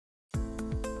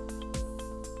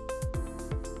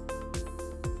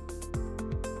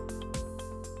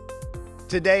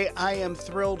Today, I am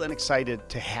thrilled and excited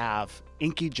to have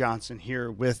Inky Johnson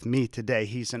here with me today.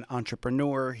 He's an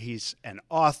entrepreneur, he's an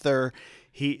author,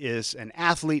 he is an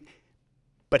athlete,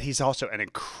 but he's also an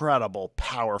incredible,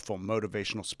 powerful,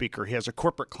 motivational speaker. He has a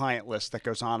corporate client list that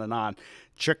goes on and on.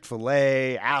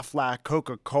 Chick-fil-A, Aflac,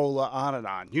 Coca-Cola, on and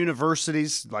on.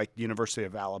 Universities like University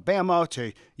of Alabama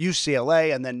to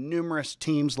UCLA, and then numerous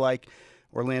teams like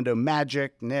Orlando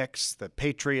Magic, Knicks, the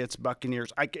Patriots,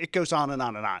 Buccaneers. It goes on and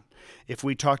on and on. If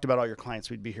we talked about all your clients,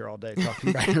 we'd be here all day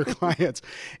talking about your clients.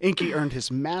 Inky earned his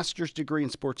master's degree in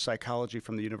sports psychology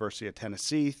from the University of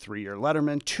Tennessee, 3-year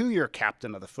letterman, 2-year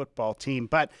captain of the football team.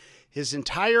 But his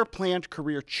entire planned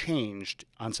career changed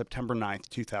on September 9th,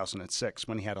 2006,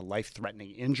 when he had a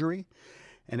life-threatening injury,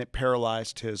 and it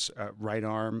paralyzed his right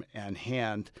arm and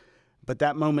hand. But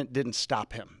that moment didn't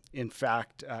stop him. In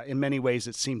fact, in many ways,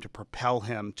 it seemed to propel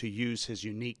him to use his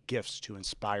unique gifts to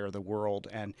inspire the world.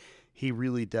 And he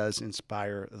really does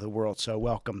inspire the world. So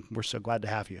welcome. We're so glad to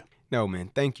have you. No,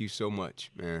 man. Thank you so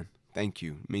much, man. Thank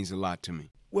you. It means a lot to me.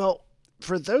 Well,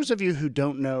 for those of you who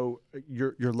don't know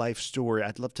your life story,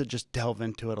 I'd love to just delve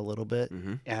into it a little bit.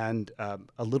 Mm-hmm. And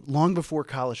long before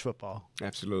college football.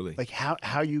 Absolutely. Like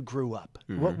how you grew up,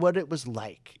 Mm-hmm. what it was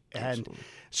like. And Absolutely.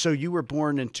 so you were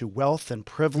born into wealth and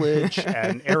privilege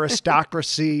and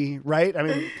aristocracy, right? I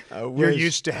mean, you're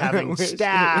used to having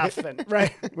staff, and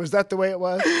right? Was that the way it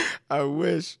was? I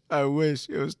wish.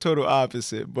 It was total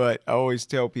opposite, but I always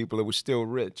tell people it was still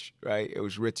rich, right? It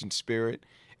was rich in spirit.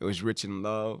 It was rich in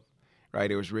love, right?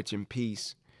 It was rich in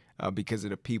peace because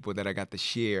of the people that I got to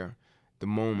share the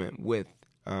moment with.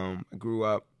 I grew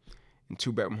up in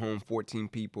 2-bedroom home, 14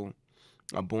 people.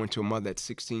 Born to a mother at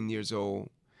 16 years old.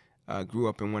 Grew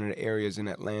up in one of the areas in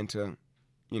Atlanta.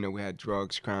 You know, we had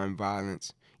drugs, crime,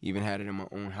 violence, even had it in my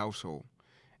own household.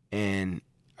 And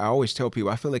I always tell people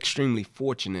I feel extremely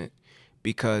fortunate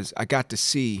because I got to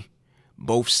see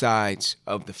both sides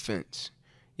of the fence,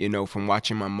 you know, from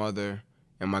watching my mother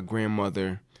and my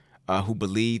grandmother who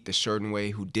believed a certain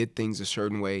way, who did things a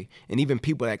certain way, and even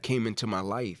people that came into my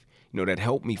life, you know, that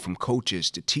helped me, from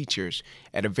coaches to teachers.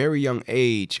 At a very young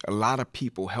age, a lot of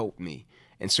people helped me.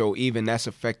 And so even that's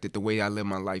affected the way I live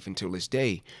my life until this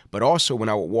day. But also when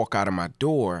I would walk out of my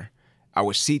door, I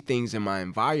would see things in my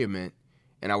environment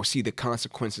and I would see the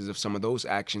consequences of some of those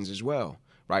actions as well,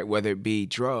 right? Whether it be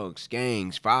drugs,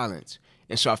 gangs, violence.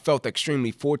 And so I felt extremely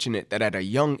fortunate that at a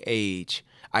young age,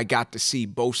 I got to see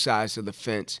both sides of the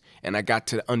fence and I got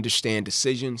to understand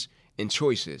decisions and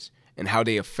choices and how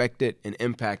they affected and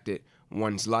impacted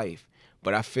one's life.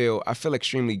 But I feel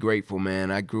extremely grateful,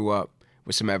 man. I grew up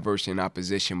with some adversity and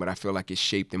opposition, but I feel like it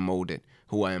shaped and molded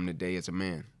who I am today as a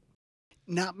man.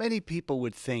 Not many people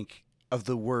would think of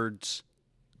the words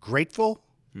grateful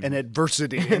and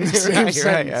adversity in the same sentence.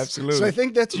 Right, absolutely. So I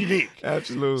think that's unique.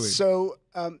 Absolutely. So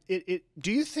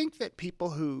do you think that people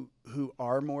who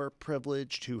are more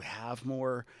privileged, who have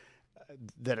more,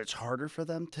 that it's harder for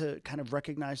them to kind of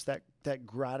recognize that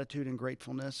gratitude and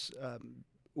gratefulness,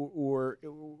 or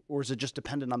is it just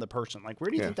dependent on the person? Like, where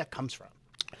do you think that comes from?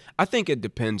 I think it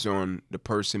depends on the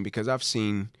person because I've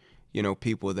seen, you know,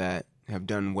 people that have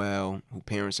done well, who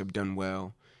parents have done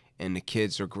well, and the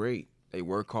kids are great. They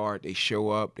work hard, they show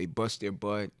up, they bust their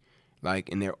butt, like,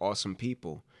 and they're awesome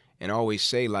people. And I always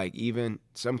say, like, even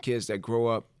some kids that grow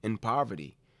up in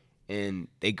poverty and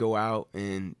they go out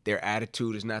and their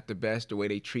attitude is not the best, the way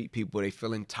they treat people, they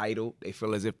feel entitled, they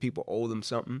feel as if people owe them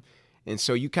something. And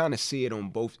so you kind of see it on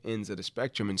both ends of the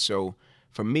spectrum. And so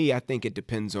for me, I think it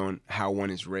depends on how one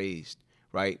is raised,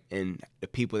 right? And the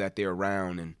people that they're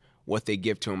around and what they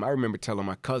give to them. I remember telling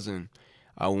my cousin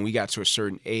when we got to a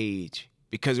certain age,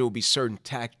 because there would be certain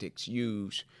tactics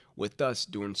used with us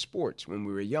during sports when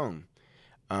we were young.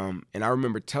 And I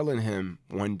remember telling him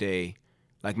one day,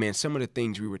 like, man, some of the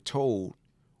things we were told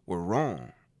were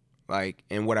wrong. Like,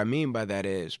 and what I mean by that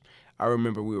is, I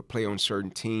remember we would play on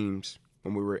certain teams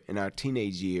when we were in our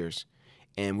teenage years,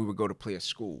 and we would go to play a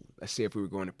school. Let's say if we were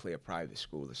going to play a private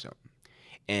school or something.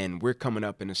 And we're coming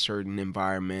up in a certain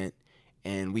environment,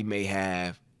 and we may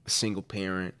have a single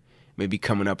parent, maybe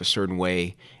coming up a certain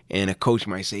way, and a coach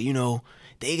might say, you know,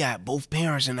 they got both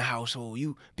parents in the household.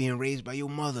 You being raised by your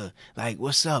mother. Like,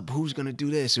 what's up? Who's going to do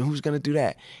this and who's going to do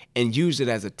that? And use it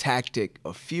as a tactic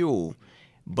of fuel.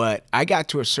 But I got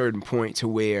to a certain point to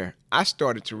where I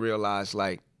started to realize,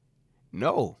 like,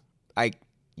 no, like,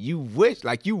 you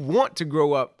want to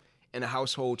grow up in a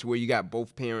household to where you got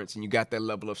both parents and you got that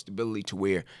level of stability to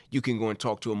where you can go and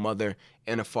talk to a mother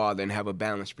and a father and have a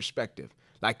balanced perspective.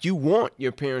 Like, you want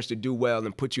your parents to do well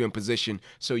and put you in position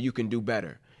so you can do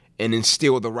better and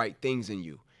instill the right things in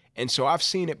you. And so I've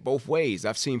seen it both ways.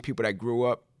 I've seen people that grew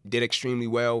up, did extremely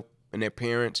well, and their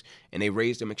parents, and they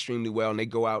raised them extremely well, and they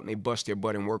go out and they bust their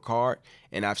butt and work hard.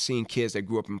 And I've seen kids that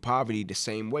grew up in poverty the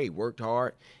same way, worked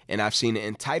hard, and I've seen the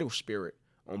entitled spirit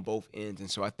on both ends.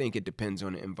 And so I think it depends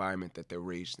on the environment that they're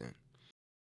raised in.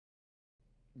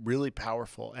 Really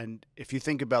powerful. And if you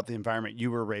think about the environment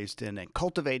you were raised in and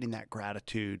cultivating that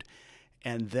gratitude,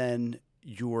 and then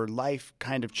your life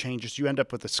kind of changes. You end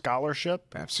up with a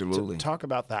scholarship. Absolutely. Talk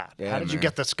about that. Yeah, How did you man.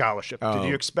 get the scholarship? Did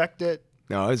you expect it?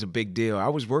 No, it was a big deal. I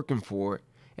was working for it,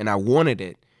 and I wanted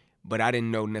it, but I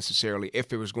didn't know necessarily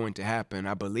if it was going to happen.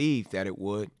 I believed that it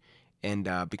would, and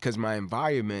because my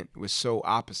environment was so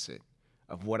opposite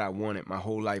of what I wanted my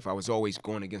whole life, I was always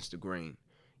going against the grain.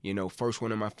 You know, first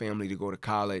one in my family to go to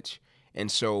college, and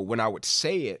so when I would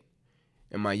say it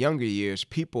in my younger years,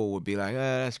 people would be like,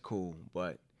 that's cool,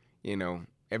 but you know,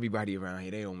 everybody around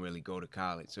here, they don't really go to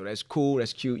college. So that's cool,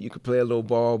 that's cute, you could play a little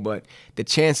ball, but the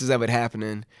chances of it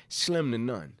happening, slim to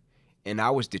none. And I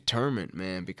was determined,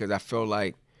 man, because I felt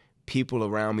like people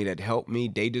around me that helped me,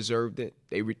 they deserved it.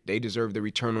 They deserved the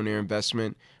return on their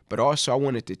investment. But also I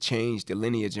wanted to change the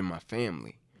lineage in my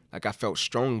family. Like I felt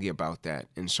strongly about that.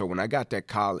 And so when I got that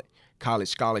college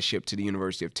scholarship to the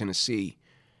University of Tennessee,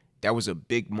 that was a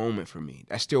big moment for me.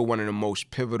 That's still one of the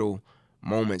most pivotal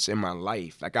moments in my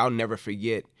life. Like I'll never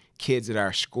forget kids at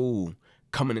our school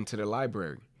coming into the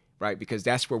library, right? Because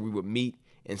that's where we would meet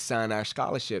and sign our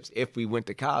scholarships if we went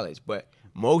to college. But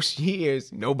most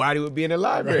years, nobody would be in the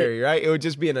library, right? It would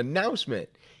just be an announcement.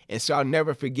 And so I'll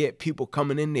never forget people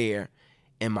coming in there,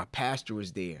 and my pastor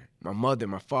was there, my mother,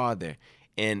 my father.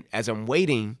 And as I'm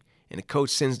waiting and the coach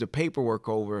sends the paperwork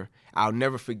over, I'll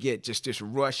never forget just this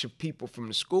rush of people from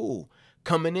the school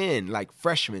coming in, like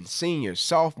freshmen, seniors,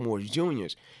 sophomores,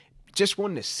 juniors, just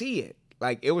wanting to see it.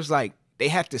 Like, it was like they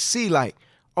had to see, like,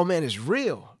 oh, man, it's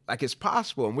real. Like, it's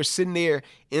possible. And we're sitting there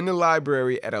in the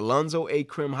library at Alonzo A.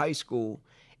 Krim High School,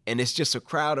 and it's just a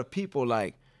crowd of people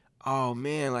like, oh,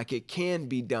 man, like, it can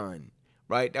be done,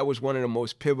 right? That was one of the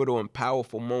most pivotal and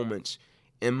powerful moments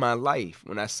in my life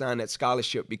when I signed that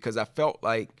scholarship, because I felt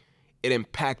like it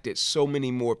impacted so many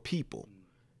more people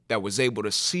that was able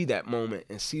to see that moment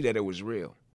and see that it was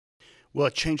real. Well,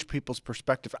 it changed people's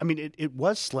perspective. I mean, it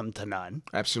was slim to none.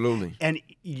 Absolutely. And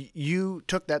you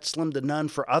took that slim to none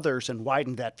for others and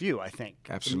widened that view, I think.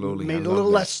 Absolutely. Made it a little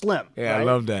less slim. Yeah, right? I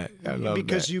love that. I love that.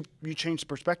 Because you changed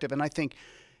perspective. And I think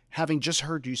having just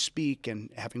heard you speak and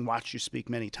having watched you speak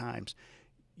many times,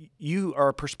 you are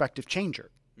a perspective changer.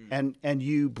 And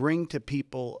you bring to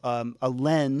people a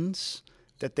lens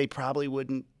that they probably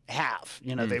wouldn't have.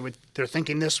 You know, they're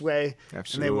thinking this way,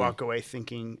 Absolutely. and they walk away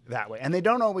thinking that way, and they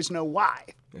don't always know why.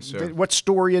 Yes, sir. What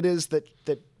story it is that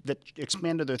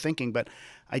expanded their thinking. But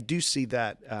I do see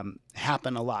that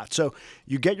happen a lot. So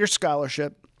you get your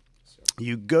scholarship,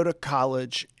 you go to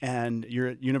college, and you're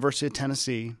at University of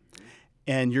Tennessee,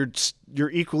 and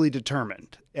you're equally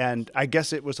determined. And I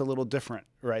guess it was a little different,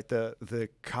 right? The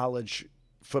college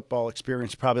football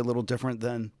experience probably a little different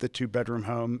than the 2-bedroom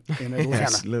home in Atlanta.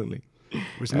 Absolutely. It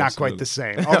was not quite the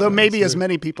same. Although maybe as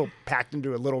many people packed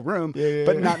into a little room,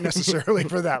 but not necessarily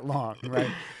for that long, right?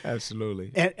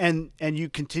 Absolutely. And you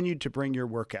continued to bring your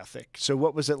work ethic. So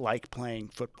what was it like playing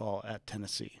football at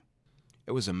Tennessee?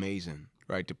 It was amazing,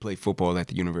 right, to play football at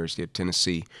the University of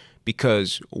Tennessee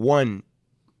because, one,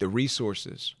 the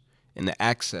resources and the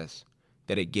access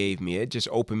that it gave me, it just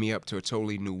opened me up to a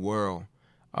totally new world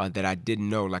that I didn't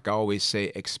know. Like I always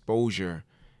say, exposure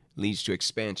leads to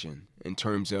expansion in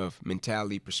terms of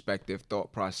mentality, perspective,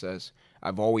 thought process.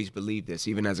 I've always believed this.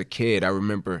 Even as a kid, I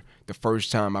remember the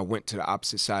first time I went to the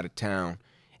opposite side of town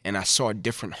and I saw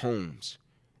different homes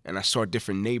and I saw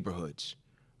different neighborhoods,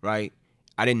 right?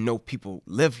 I didn't know people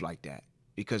lived like that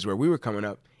because where we were coming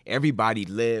up, everybody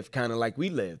lived kind of like we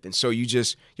lived. And so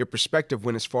your perspective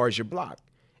went as far as your block.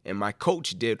 And my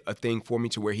coach did a thing for me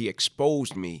to where he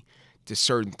exposed me to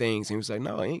certain things. And he was like,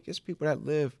 no, it's people that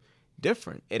live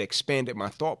different. It expanded my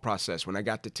thought process. When I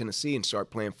got to Tennessee and started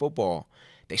playing football,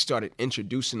 they started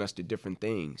introducing us to different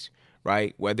things,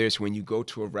 right? Whether it's when you go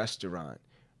to a restaurant,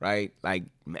 right? Like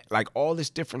all this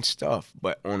different stuff.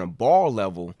 But on a ball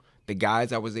level, the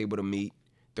guys I was able to meet,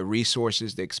 the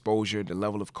resources, the exposure, the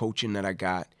level of coaching that I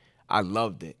got, I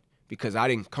loved it because I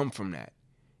didn't come from that.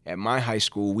 At my high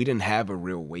school, we didn't have a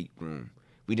real weight room.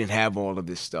 We didn't have all of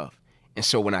this stuff. And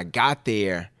so when I got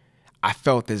there, I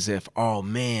felt as if, oh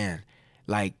man,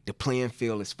 like the playing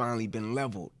field has finally been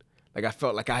leveled. Like I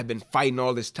felt like I had been fighting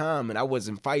all this time and I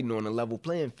wasn't fighting on a level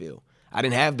playing field. I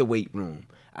didn't have the weight room.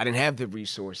 I didn't have the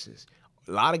resources.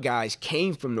 A lot of guys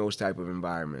came from those type of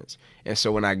environments. And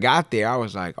so when I got there, I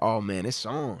was like, oh man, it's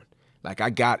on. Like I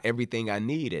got everything I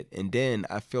needed. And then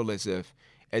I feel as if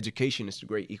education is the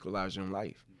great equalizer in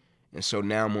life. And so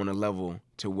now I'm on a level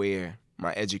to where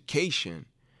my education,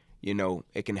 you know,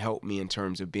 it can help me in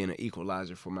terms of being an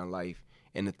equalizer for my life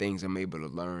and the things I'm able to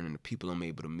learn and the people I'm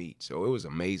able to meet. So it was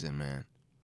amazing, man.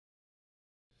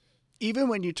 Even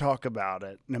when you talk about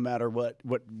it, no matter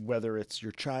whether it's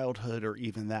your childhood or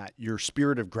even that, your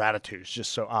spirit of gratitude is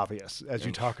just so obvious as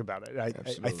you talk about it.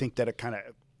 I think that it kind of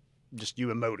just you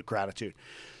emote gratitude.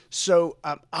 So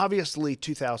obviously,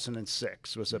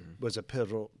 2006 was a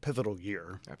pivotal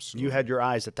year. Absolutely. You had your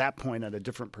eyes at that point at a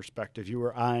different perspective. You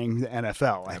were eyeing the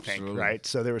NFL, I think, right?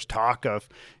 So there was talk of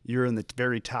you're in the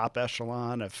very top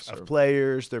echelon of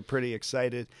players. They're pretty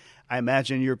excited. I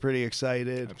imagine you're pretty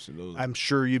excited. Absolutely. I'm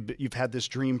sure you've had this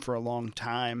dream for a long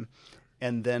time,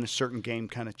 and then a certain game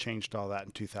kind of changed all that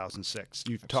in 2006.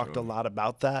 You've talked a lot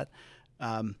about that.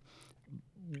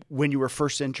 When you were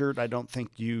first injured, I don't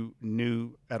think you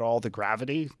knew at all the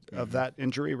gravity of that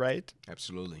injury, right?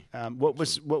 Absolutely. What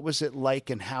was it like,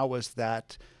 and how was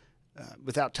that?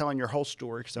 Without telling your whole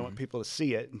story, because I want people to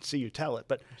see it and see you tell it.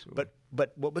 But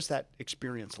what was that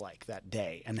experience like that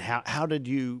day, and how did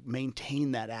you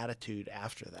maintain that attitude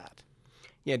after that?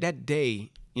 Yeah, that day,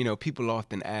 you know, people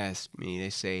often ask me. They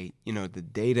say, you know, the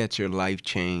day that your life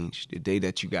changed, the day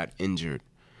that you got injured.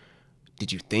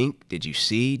 Did you think? Did you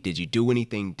see? Did you do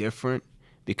anything different?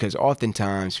 Because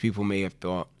oftentimes people may have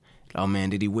thought, oh man,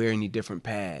 did he wear any different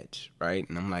pads, right?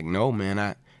 And I'm like, no, man,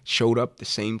 I showed up the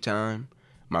same time.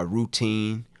 My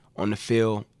routine on the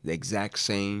field, the exact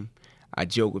same. I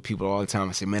joke with people all the time.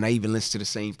 I say, man, I even listen to the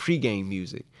same pregame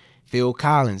music. Phil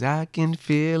Collins, I can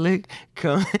feel it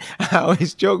come. I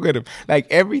always joke with him. Like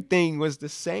everything was the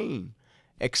same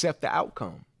except the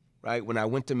outcome, right? When I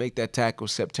went to make that tackle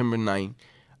September 9th,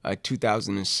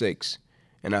 2006,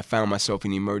 and I found myself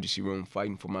in the emergency room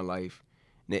fighting for my life.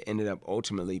 And it ended up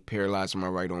ultimately paralyzing my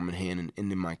right arm and hand and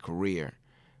ending my career.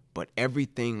 But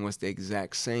everything was the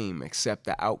exact same except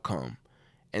the outcome.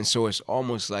 And so it's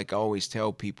almost like I always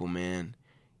tell people, man,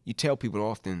 you tell people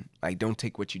often, like, don't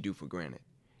take what you do for granted.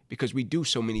 Because we do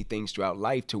so many things throughout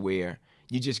life to where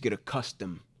you just get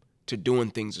accustomed to doing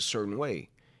things a certain way.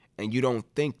 And you don't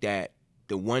think that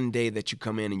the one day that you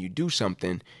come in and you do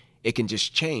something, it can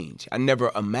just change. I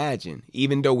never imagined,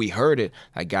 even though we heard it,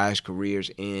 like guys' careers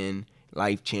end,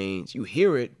 life change. You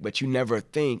hear it, but you never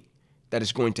think that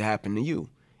it's going to happen to you.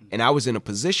 And I was in a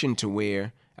position to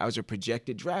where I was a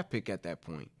projected draft pick at that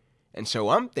point. And so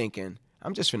I'm thinking,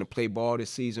 I'm just going to play ball this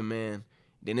season, man.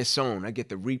 Then it's on. I get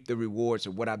to reap the rewards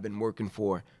of what I've been working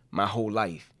for my whole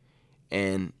life.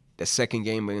 And the second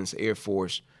game against Air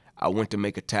Force, I went to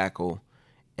make a tackle,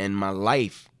 and my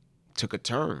life took a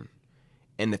turn.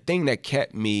 And the thing that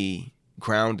kept me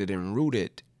grounded and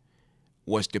rooted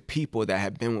was the people that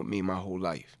had been with me my whole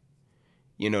life.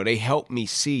 You know, they helped me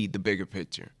see the bigger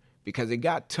picture because it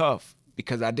got tough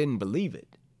because I didn't believe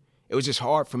it. It was just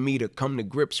hard for me to come to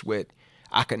grips with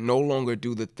I could no longer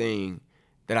do the thing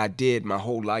that I did my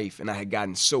whole life, and I had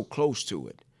gotten so close to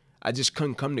it. I just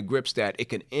couldn't come to grips that it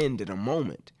could end in a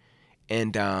moment.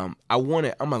 And I'm a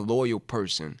loyal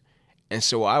person. And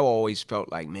so I always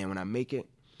felt like, man, when I make it,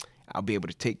 I'll be able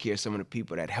to take care of some of the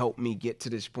people that helped me get to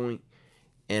this point.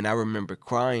 And I remember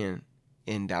crying,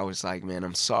 and I was like, man,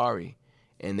 I'm sorry.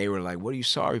 And they were like, what are you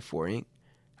sorry for, Ink?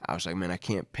 I was like, man, I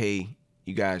can't pay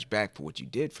you guys back for what you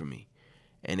did for me.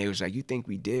 And they was like, you think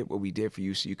we did what we did for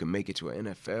you so you can make it to an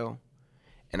NFL?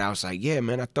 And I was like, yeah,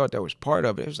 man, I thought that was part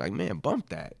of it. It was like, man, bump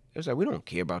that. It was like, we don't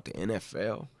care about the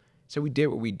NFL. So we did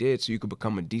what we did so you could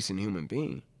become a decent human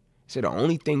being. So the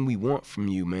only thing we want from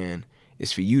you, man,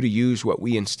 is for you to use what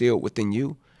we instilled within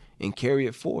you and carry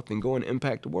it forth and go and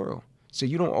impact the world. So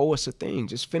you don't owe us a thing.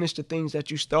 Just finish the things that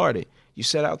you started. You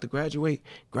set out to graduate,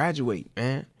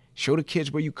 man. Show the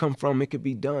kids where you come from. It could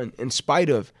be done in spite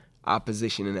of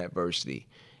opposition and adversity.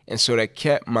 And so that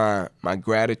kept my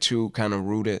gratitude kind of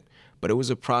rooted. But it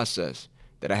was a process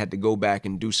that I had to go back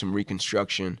and do some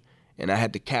reconstruction, and I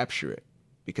had to capture it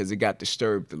because it got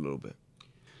disturbed a little bit.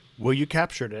 Well, you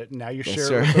captured it, and now you share Yes,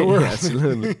 it with the world.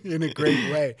 Absolutely. In a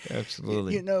great way.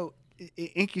 Absolutely. You know,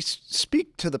 Inky,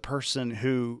 speak to the person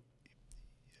who,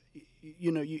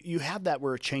 you know, you have that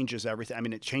where it changes everything. I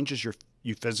mean, it changes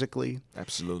you physically.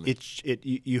 Absolutely.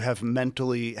 You have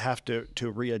mentally have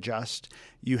to readjust.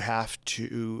 You have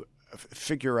to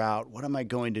figure out, what am I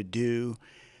going to do?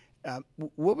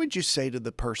 What would you say to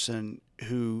the person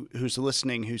who's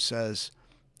listening who says,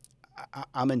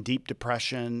 I'm in deep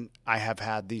depression, I have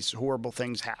had these horrible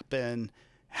things happen,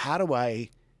 how do I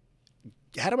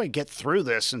get through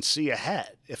this and see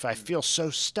ahead if I feel so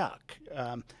stuck?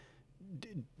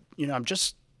 You know,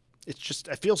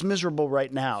 it feels miserable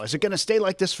right now. Is it going to stay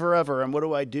like this forever? And what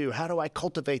do I do? How do I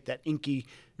cultivate that Inky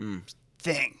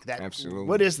thing. That Absolutely.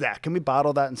 What is that? Can we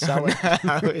bottle that and sell it?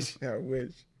 I wish.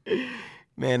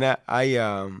 Man,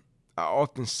 I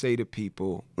often say to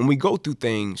people, when we go through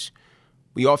things,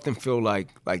 we often feel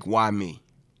like why me?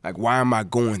 Like, why am I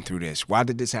going through this? Why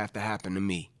did this have to happen to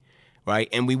me? Right?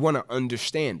 And we want to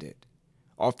understand it.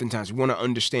 Oftentimes we want to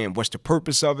understand what's the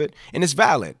purpose of it. And it's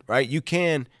valid, right? You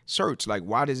can search, like,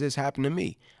 why does this happen to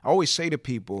me? I always say to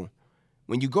people,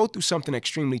 when you go through something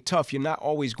extremely tough, you're not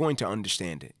always going to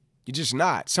understand it. You're just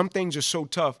not. Some things are so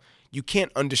tough, you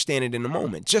can't understand it in the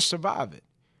moment. Just survive it,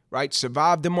 right?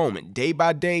 Survive the moment, day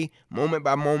by day, moment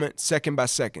by moment, second by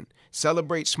second.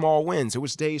 Celebrate small wins. There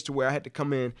was days to where I had to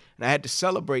come in and I had to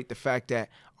celebrate the fact that,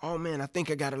 oh man, I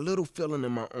think I got a little feeling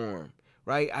in my arm,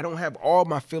 right? I don't have all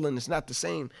my feeling. It's not the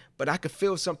same, but I could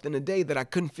feel something today that I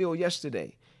couldn't feel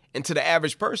yesterday. And to the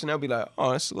average person, they'll be like,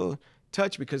 oh, that's a little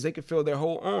touch, because they could feel their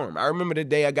whole arm. I remember the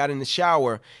day I got in the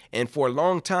shower, and for a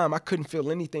long time, I couldn't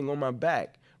feel anything on my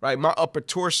back, right? My upper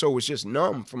torso was just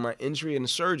numb from my injury and the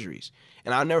surgeries.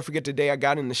 And I'll never forget the day I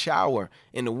got in the shower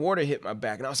and the water hit my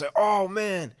back. And I was like, oh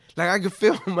man, like I could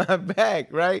feel my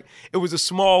back, right? It was a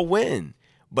small win,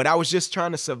 but I was just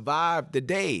trying to survive the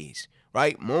days,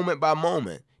 right? Moment by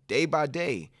moment, day by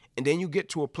day. And then you get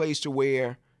to a place to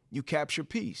where you capture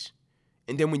peace.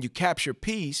 And then when you capture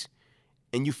peace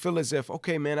and you feel as if,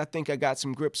 okay, man, I think I got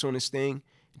some grips on this thing,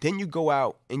 then you go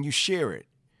out and you share it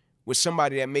with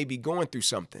somebody that may be going through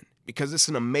something, because it's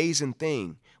an amazing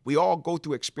thing. We all go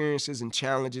through experiences and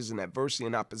challenges and adversity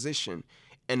and opposition.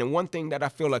 And the one thing that I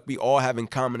feel like we all have in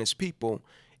common as people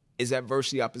is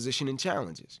adversity, opposition, and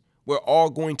challenges. We're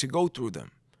all going to go through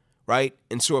them, right?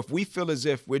 And so if we feel as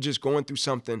if we're just going through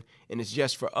something and it's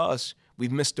just for us,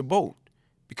 we've missed the boat.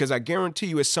 Because I guarantee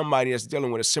you, as somebody that's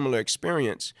dealing with a similar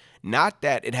experience, not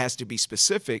that it has to be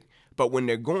specific, but when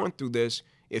they're going through this,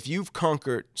 if you've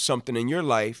conquered something in your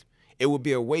life, it would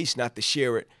be a waste not to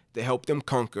share it to help them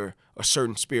conquer a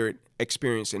certain spirit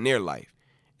experience in their life.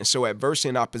 And so adversity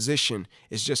and opposition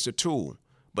is just a tool,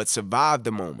 but survive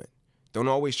the moment. Don't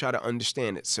always try to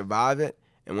understand it. Survive it,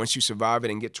 and once you survive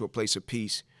it and get to a place of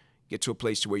peace, get to a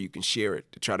place to where you can share it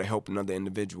to try to help another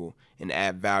individual and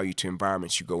add value to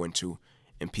environments you go into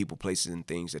and people, places, and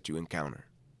things that you encounter.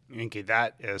 Inky,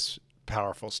 that is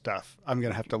powerful stuff. I'm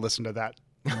going to have to listen to that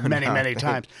many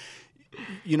times.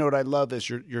 You know what I love is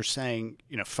you're saying,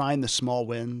 find the small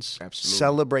wins, Absolutely.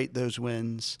 Celebrate those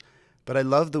wins. But I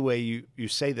love the way you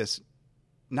say this,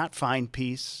 not find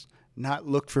peace, not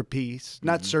look for peace,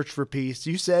 not search for peace.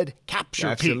 You said capture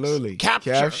Absolutely. peace.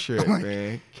 Capture it,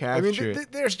 man. Capture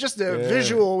it. There's just a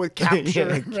visual with capture. Yeah,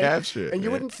 right? capture it, and you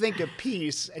man. wouldn't think of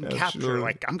peace and capture, Absolutely.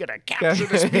 like, I'm going to capture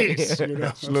this peace.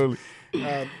 Absolutely.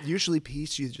 Usually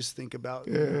peace, you just think about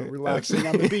relaxing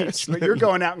on the beach, but you're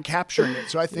going out and capturing it.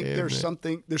 So I think there's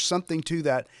something to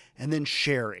that. And then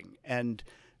sharing,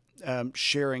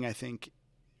 sharing, I think,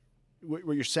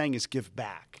 what you're saying is give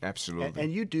back. Absolutely.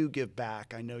 And you do give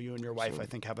back. I know you and your wife, I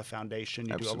think, have a foundation.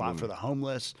 You do a lot for the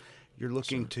homeless. You're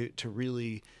looking to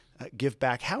really give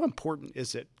back. How important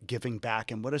is it giving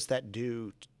back, and what does that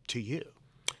do to you?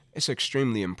 It's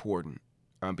extremely important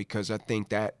because I think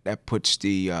that puts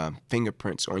the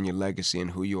fingerprints on your legacy and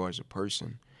who you are as a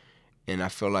person. And I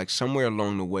feel like somewhere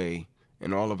along the way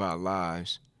in all of our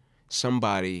lives,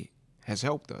 somebody has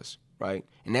helped us, right?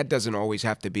 And that doesn't always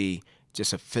have to be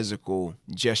just a physical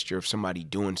gesture of somebody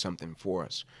doing something for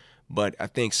us. But I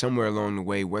think somewhere along the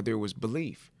way, whether it was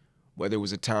belief, whether it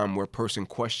was a time where a person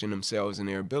questioned themselves and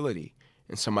their ability,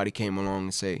 and somebody came along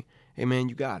and say, hey man,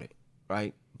 you got it,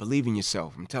 right? Believe in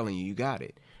yourself. I'm telling you, you got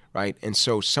it, right? And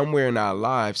so somewhere in our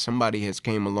lives, somebody has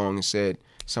came along and said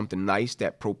something nice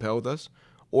that propelled us,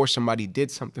 or somebody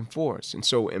did something for us. And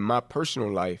so in my personal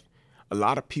life, a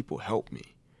lot of people helped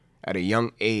me at a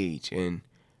young age, and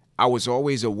I was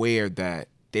always aware that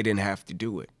they didn't have to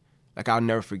do it. Like, I'll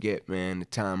never forget, man, the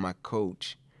time my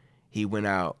coach, he went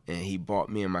out and he bought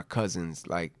me and my cousins,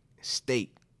 like,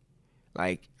 steak.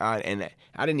 Like, I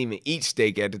didn't even eat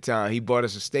steak at the time. He bought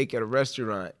us a steak at a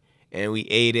restaurant, and we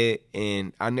ate it.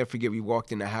 And I'll never forget, we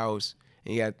walked in the house,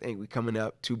 and I think we coming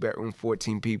up, 2-bedroom,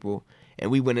 14 people,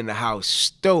 and we went in the house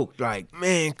stoked, like,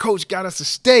 man, Coach got us a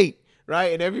steak,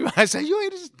 right? And everybody said, you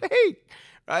ate a steak.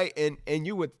 Right? And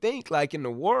you would think, like, in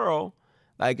the world,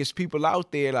 like, it's people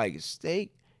out there, like, it's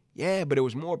steak. Yeah, but it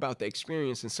was more about the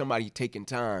experience and somebody taking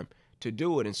time to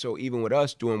do it. And so even with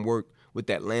us doing work with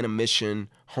the Atlanta Mission,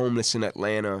 homeless in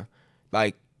Atlanta,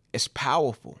 like, it's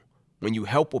powerful when you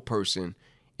help a person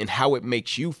and how it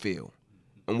makes you feel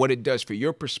and what it does for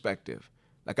your perspective.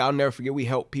 Like, I'll never forget, we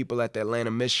helped people at the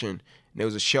Atlanta Mission, and there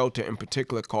was a shelter in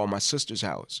particular called My Sister's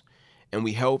House. And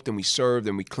we helped and we served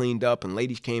and we cleaned up, and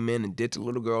ladies came in and did the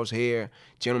little girl's hair.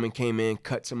 Gentlemen came in,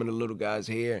 cut some of the little guy's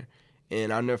hair.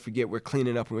 And I'll never forget, we're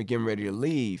cleaning up and we're getting ready to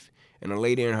leave. And a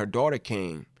lady and her daughter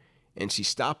came and she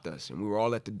stopped us, and we were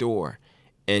all at the door.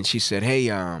 And she said, hey,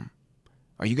 are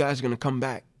you guys going to come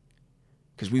back?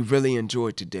 Because we really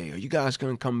enjoyed today. Are you guys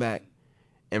going to come back?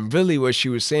 And really what she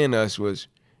was saying to us was,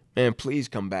 man, please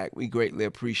come back. We greatly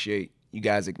appreciate you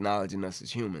guys acknowledging us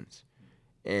as humans.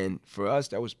 And for us,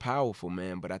 that was powerful,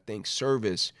 man. But I think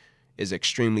service is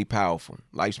extremely powerful.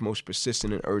 Life's most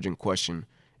persistent and urgent question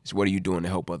is, what are you doing to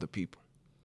help other people?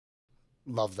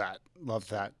 Love that. Love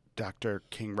that Dr.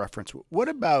 King reference. What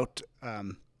about,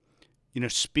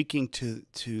 speaking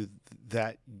to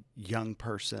that young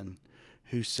person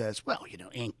who says, well,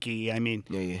 Inky, I mean,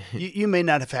 you may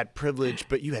not have had privilege,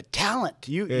 but you had talent.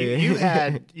 You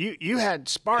had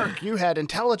spark, you had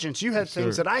intelligence, you had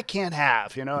things that I can't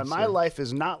have, and my life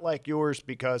is not like yours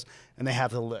because, and they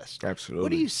have the list. Absolutely.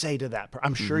 What do you say to that?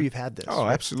 I'm sure you've had this. Oh,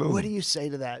 absolutely. What do you say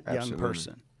to that young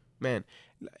person? Man,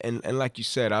 and like you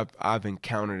said, I've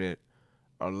encountered it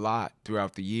a lot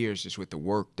throughout the years just with the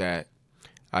work that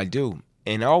I do.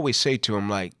 And I always say to them,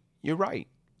 like, you're right.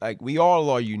 Like, we all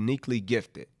are uniquely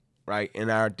gifted, right,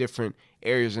 in our different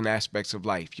areas and aspects of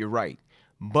life. You're right.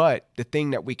 But the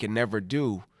thing that we can never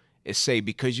do is say,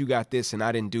 because you got this and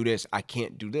I didn't do this, I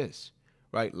can't do this,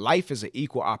 right? Life is an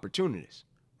equal opportunities,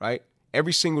 right?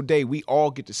 Every single day, we all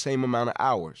get the same amount of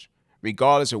hours,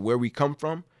 regardless of where we come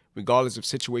from, regardless of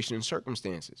situation and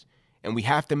circumstances. And we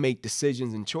have to make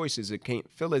decisions and choices. It can't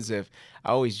feel as if,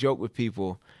 I always joke with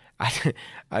people,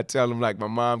 I tell them, like, my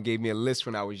mom gave me a list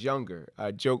when I was younger.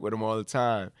 I joke with them all the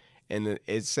time. And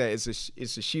it says,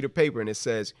 it's a sheet of paper, and it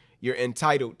says, you're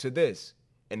entitled to this.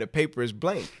 And the paper is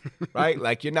blank, right?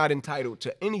 Like, you're not entitled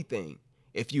to anything.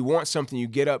 If you want something, you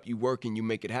get up, you work, and you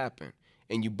make it happen.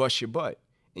 And you bust your butt.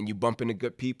 And you bump into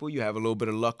good people. You have a little bit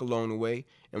of luck along the way.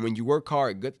 And when you work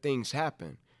hard, good things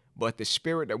happen. But the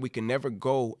spirit that we can never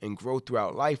go and grow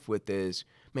throughout life with is,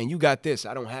 man, you got this,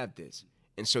 I don't have this.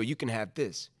 And so you can have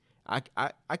this. I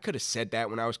could have said that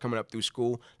when I was coming up through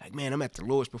school. Like, man, I'm at the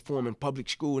lowest performing public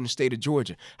school in the state of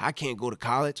Georgia. I can't go to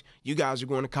college. You guys are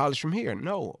going to college from here.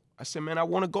 No. I said, man, I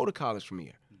want to go to college from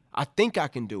here. I think I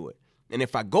can do it. And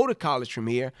if I go to college from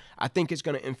here, I think it's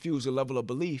going to infuse a level of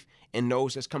belief in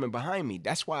those that's coming behind me.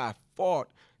 That's why I fought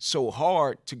so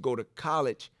hard to go to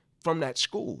college from that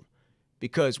school.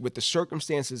 Because with the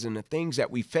circumstances and the things that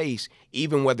we face,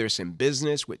 even whether it's in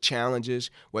business with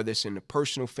challenges, whether it's in the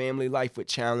personal family life with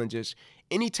challenges,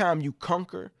 anytime you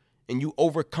conquer and you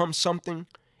overcome something,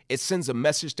 it sends a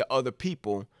message to other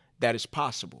people that it's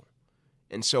possible.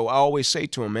 And so I always say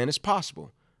to them, man, it's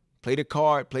possible. Play the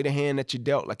card, play the hand that you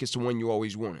dealt like it's the one you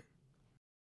always wanted.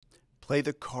 Play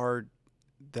the card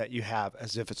that you have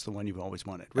as if it's the one you've always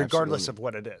wanted, regardless of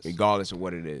what it is. Regardless of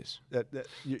what it is.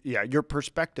 Yeah, your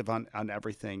perspective on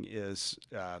everything is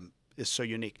so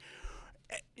unique.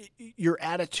 Your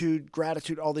attitude,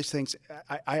 gratitude, all these things.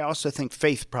 I also think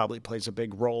faith probably plays a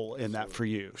big role in that for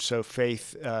you. So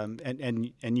faith,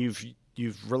 and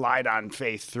you've relied on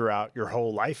faith throughout your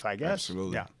whole life, I guess.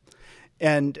 Absolutely. Yeah,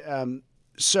 and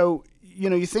so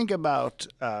you think about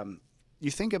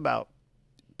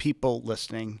people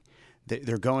listening.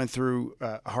 They're going through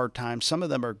a hard time. Some of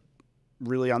them are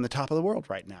really on the top of the world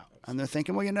right now. And they're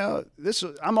thinking, well,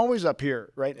 I'm always up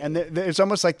here, right? And it's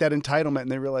almost like that entitlement.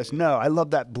 And they realize, no, I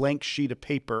love that blank sheet of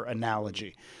paper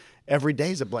analogy. Every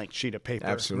day is a blank sheet of paper.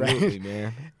 Absolutely, right?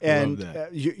 Man. And love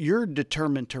that. You're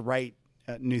determined to write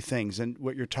new things. And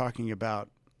what you're talking about,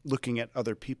 looking at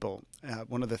other people,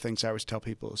 one of the things I always tell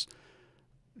people is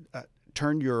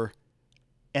turn your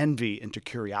envy into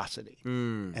curiosity,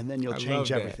 and then you'll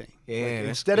change everything. Yeah,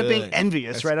 instead of being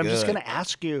envious, that's right? I'm good. just going to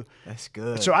ask you. That's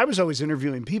good. So I was always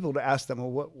interviewing people to ask them,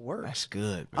 well, what works? That's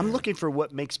good. Man. I'm looking for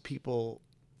what makes people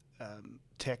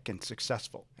tick and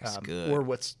successful, That's good. or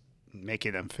what's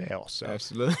making them fail. So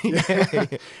absolutely.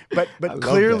 but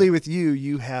clearly with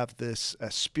you have this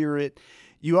spirit.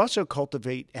 You also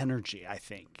cultivate energy, I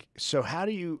think. So how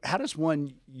does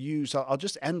one use, I'll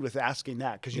just end with asking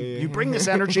that, because you bring this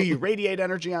energy, you radiate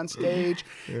energy on stage,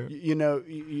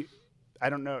 I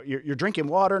don't know, you're drinking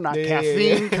water, not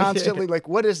caffeine constantly. Like,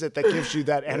 what is it that gives you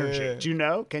that energy? Do you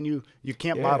know? You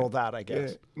can't bottle that, I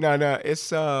guess. No, it's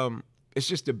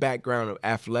just the background of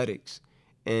athletics.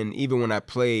 And even when I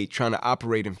played, trying to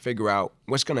operate and figure out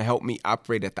what's going to help me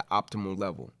operate at the optimal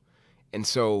level. And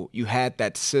so you had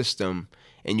that system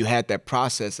and you had that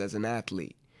process as an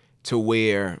athlete to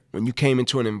where when you came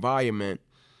into an environment,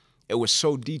 it was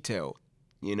so detailed.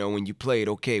 When you played,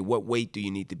 okay, what weight do you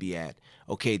need to be at?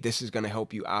 Okay, this is going to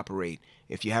help you operate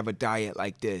if you have a diet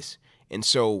like this. And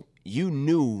so you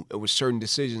knew it was certain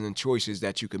decisions and choices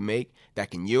that you could make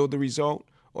that can yield the result,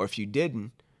 or if you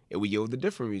didn't, it would yield a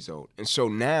different result. And so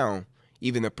now,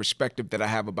 even the perspective that I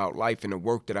have about life and the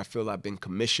work that I feel I've been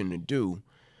commissioned to do,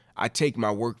 I take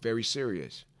my work very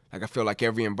serious. Like I feel like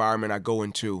every environment I go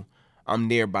into, I'm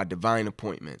there by divine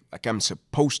appointment. Like I'm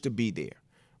supposed to be there,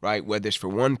 right? Whether it's for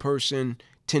one person,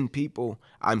 10 people,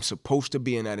 I'm supposed to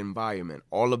be in that environment.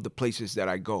 All of the places that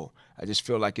I go, I just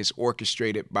feel like it's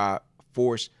orchestrated by a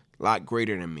force a lot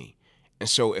greater than me. And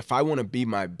so if I want to be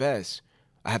my best,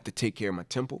 I have to take care of my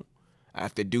temple. I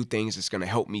have to do things that's going to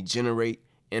help me generate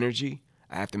energy.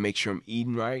 I have to make sure I'm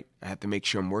eating right. I have to make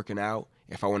sure I'm working out.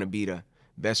 If I want to be the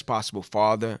best possible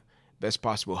father, best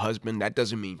possible husband, that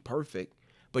doesn't mean perfect,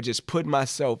 but just put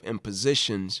myself in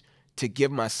positions to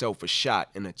give myself a shot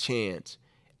and a chance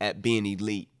at being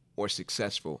elite or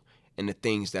successful in the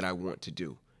things that I want to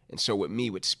do. And so with me,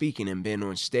 with speaking and being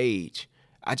on stage,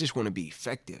 I just want to be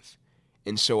effective.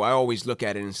 And so I always look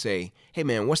at it and say, hey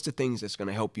man, what's the things that's going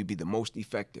to help you be the most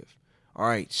effective? All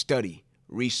right, study,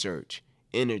 research,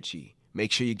 energy,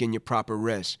 make sure you're getting your proper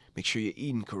rest, make sure you're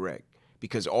eating correct,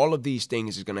 because all of these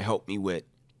things is going to help me with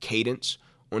cadence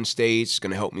on stage. It's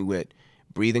going to help me with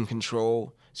breathing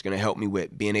control. It's going to help me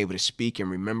with being able to speak and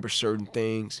remember certain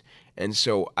things. And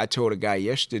so I told a guy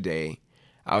yesterday,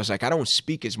 I was like, I don't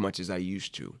speak as much as I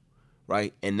used to,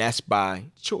 right? And that's by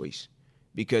choice,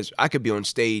 because I could be on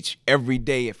stage every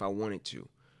day if I wanted to.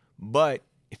 But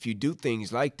if you do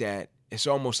things like that, it's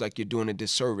almost like you're doing a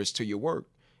disservice to your work,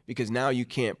 because now you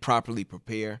can't properly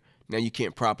prepare. Now you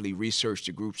can't properly research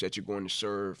the groups that you're going to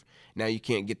serve. Now you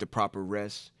can't get the proper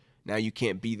rest. Now you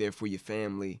can't be there for your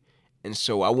family. And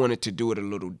so I wanted to do it a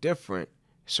little different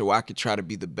so I could try to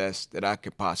be the best that I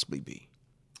could possibly be.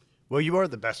 Well, you are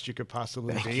the best you could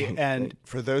possibly Thank be. you. And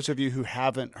for those of you who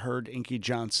haven't heard Inky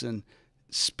Johnson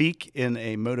speak in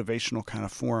a motivational kind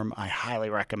of form, I highly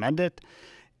recommend it.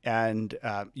 And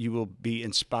you will be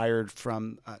inspired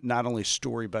from not only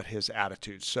story, but his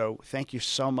attitude. So thank you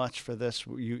so much for this.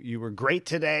 You were great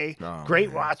today. Oh, great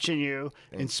man. watching you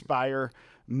inspire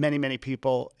many, many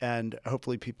people. And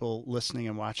hopefully people listening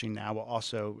and watching now will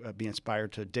also be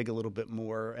inspired to dig a little bit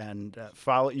more and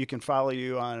follow. You can follow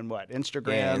you on what?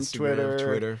 Instagram, Yeah, Instagram,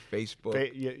 Twitter,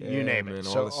 Facebook. You name it. Man,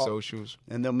 So all the socials.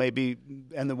 And they'll maybe,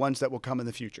 and the ones that will come in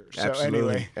the future. So Absolutely.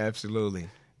 anyway. Absolutely.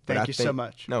 Thank you so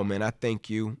much. No, man, I thank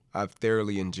you. I've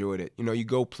thoroughly enjoyed it. You know, you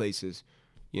go places,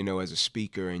 you know, as a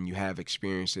speaker and you have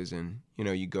experiences and, you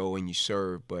know, you go and you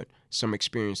serve, but some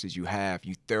experiences you have,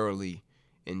 you thoroughly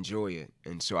enjoy it.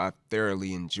 And so I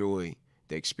thoroughly enjoy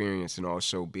the experience and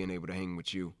also being able to hang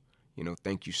with you. You know,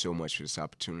 thank you so much for this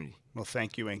opportunity. Well,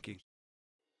 thank you, Inky.